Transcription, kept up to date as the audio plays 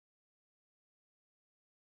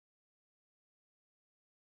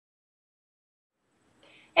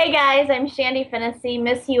Hey guys, I'm Shandi Finnessey,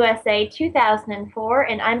 Miss USA 2004,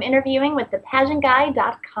 and I'm interviewing with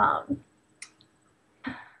thePageantGuy.com.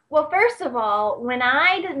 Well, first of all, when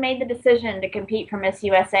I made the decision to compete for Miss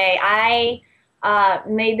USA, I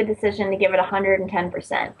made the decision to give it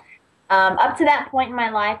 110%. Up to that point in my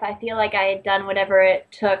life, I feel like I had done whatever it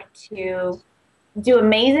took to do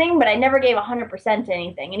amazing, but I never gave 100% to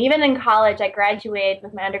anything. And even in college, I graduated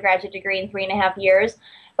with my undergraduate degree in 3.5 years,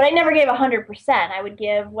 but I never gave 100%. I would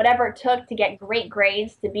give whatever it took to get great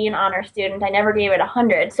grades, to be an honor student. I never gave it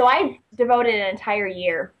 100. So I devoted an entire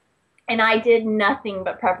year, and I did nothing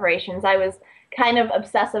but preparations. I was kind of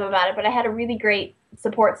obsessive about it, but I had a really great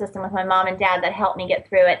support system with my mom and dad that helped me get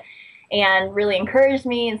through it and really encouraged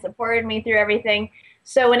me and supported me through everything.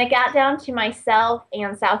 So when it got down to myself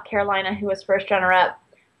and South Carolina, who was first runner-up,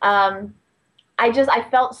 I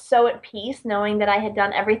felt so at peace knowing that I had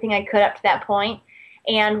done everything I could up to that point.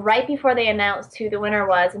 And right before they announced who the winner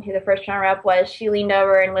was and who the first runner-up was, she leaned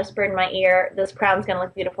over and whispered in my ear, "This crown's going to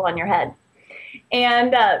look beautiful on your head."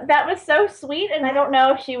 And that was so sweet, and I don't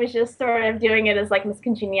know if she was just sort of doing it as like Miss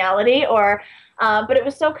Congeniality or, but it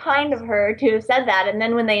was so kind of her to have said that. And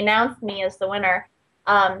then when they announced me as the winner,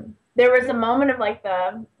 there was a moment of like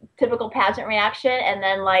the typical pageant reaction, and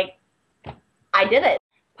then like I did it.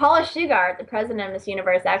 Paula Shugart, the president of Miss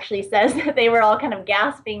Universe, actually says that they were all kind of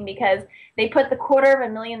gasping because they put the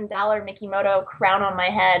 $250,000 Mikimoto crown on my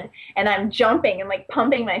head, and I'm jumping and like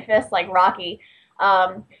pumping my fists like Rocky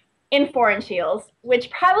in 4-inch heels, which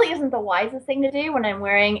probably isn't the wisest thing to do when I'm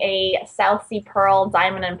wearing a South Sea Pearl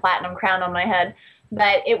diamond and platinum crown on my head.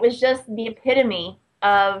 But it was just the epitome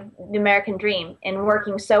of the American dream and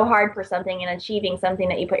working so hard for something and achieving something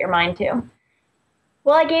that you put your mind to.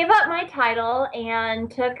 Well, I gave up my title and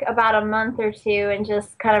took about a month or two and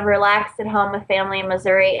just kind of relaxed at home with family in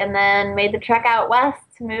Missouri, and then made the trek out west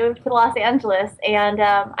to move to Los Angeles. And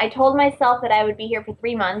I told myself that I would be here for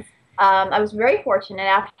 3 months. I was very fortunate.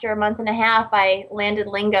 After a month and a half, I landed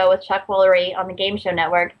Lingo with Chuck Woolery on the Game Show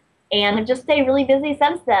Network, and have just stayed really busy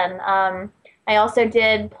since then. I also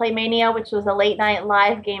did Playmania, which was a late-night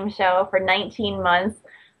live game show for 19 months,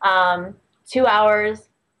 2 hours,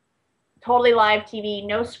 totally live TV,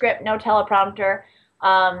 no script, no teleprompter.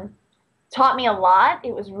 Taught me a lot.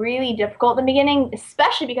 It was really difficult in the beginning,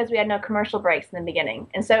 especially because we had no commercial breaks in the beginning.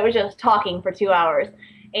 And so it was just talking for 2 hours.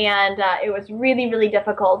 And it was really, really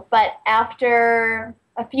difficult. But after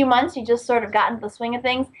a few months, you just sort of got into the swing of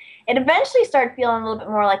things. It eventually started feeling a little bit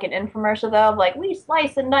more like an infomercial, though, of like, we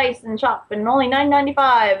slice and dice and chop and only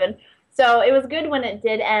 $9.95. And so it was good when it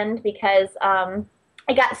did end because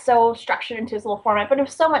it got so structured into its little format, but it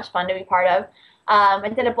was so much fun to be part of. I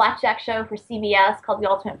did a blackjack show for CBS called The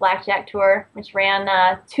Ultimate Blackjack Tour, which ran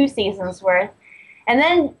 2 seasons worth. And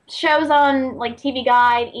then shows on like TV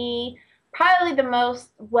Guide, E! Probably the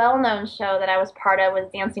most well-known show that I was part of was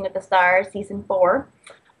Dancing with the Stars, season 4.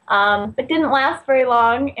 But didn't last very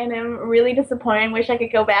long, and I'm really disappointed. Wish I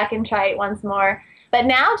could go back and try it once more. But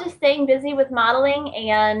now just staying busy with modeling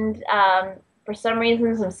and for some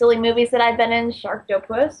reason some silly movies that I've been in,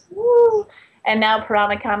 Sharktopus, woo, and now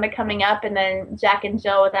Piranaconda coming up, and then Jack and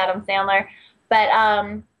Jill with Adam Sandler. But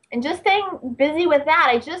and just staying busy with that.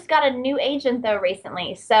 I just got a new agent though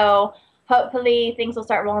recently, so hopefully things will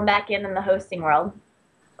start rolling back in the hosting world.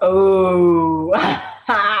 Oh,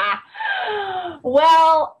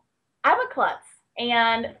 well, I'm a klutz,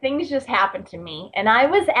 and things just happened to me. And I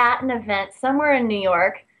was at an event somewhere in New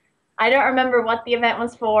York. I don't remember what the event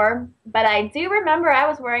was for, but I do remember I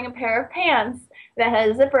was wearing a pair of pants that had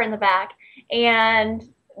a zipper in the back. And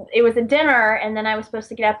it was a dinner, and then I was supposed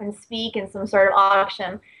to get up and speak in some sort of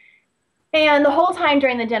auction. And the whole time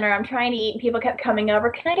during the dinner, I'm trying to eat, and people kept coming over.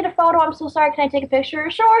 Can I get a photo? I'm so sorry. Can I take a picture?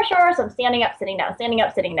 Sure, sure. So I'm standing up, sitting down, standing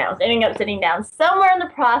up, sitting down, standing up, sitting down. Somewhere in the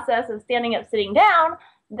process of standing up, sitting down,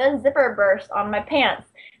 the zipper burst on my pants.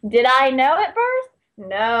 Did I know it burst?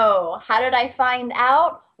 No. How did I find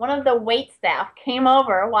out? One of the wait staff came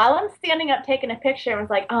over while I'm standing up taking a picture and was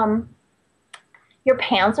like, your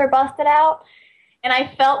pants are busted out? And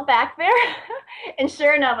I felt back there, and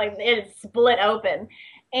sure enough, like, it split open.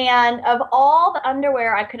 And of all the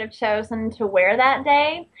underwear I could have chosen to wear that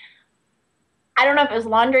day, I don't know if it was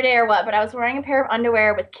laundry day or what, but I was wearing a pair of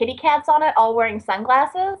underwear with kitty cats on it, all wearing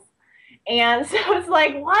sunglasses. And so it's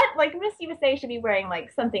like, what? Like, Miss USA should be wearing, like,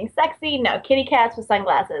 something sexy? No, kitty cats with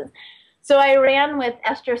sunglasses. So I ran with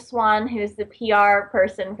Esther Swan, who's the PR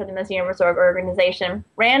person for the Miss Universe organization,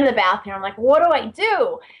 ran to the bathroom. I'm like, what do I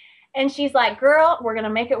do? And she's like, girl, we're going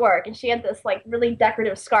to make it work. And she had this like really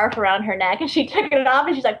decorative scarf around her neck, and she took it off,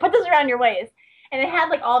 and she's like, put this around your waist. And it had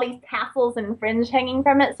like all these tassels and fringe hanging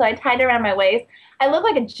from it, so I tied it around my waist. I look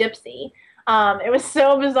like a gypsy. It was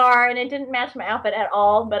so bizarre, and it didn't match my outfit at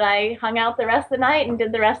all, but I hung out the rest of the night and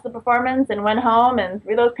did the rest of the performance and went home and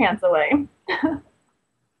threw those pants away.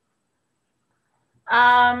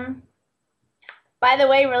 um, by the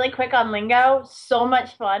way, really quick on lingo, so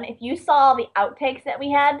much fun. If you saw the outtakes that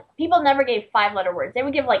we had, people never gave 5-letter words. They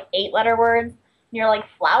would give like 8-letter words. And you're like,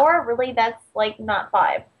 flower? Really? That's like not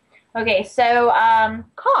 5. Okay, so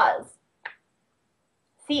cause.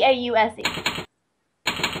 C-A-U-S-E.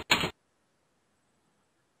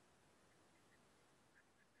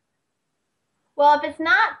 Well, if it's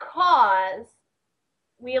not cause,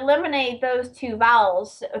 we eliminate those 2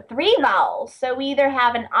 vowels, 3 vowels. So we either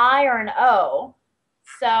have an I or an O.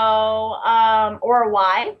 So, or a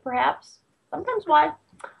Y, perhaps. Sometimes Y.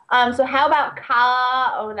 So how about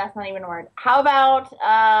ka? Oh, that's not even a word. How about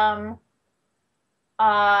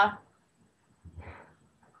how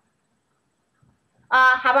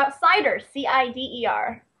about cider?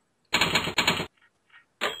 C-I-D-E-R.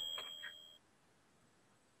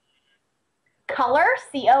 Color?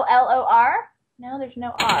 C-O-L-O-R. No, there's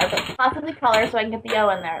no R, but possibly color, so I can get the O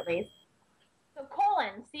in there at least. So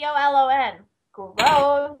colon, C-O-L-O-N.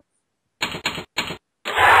 Gross.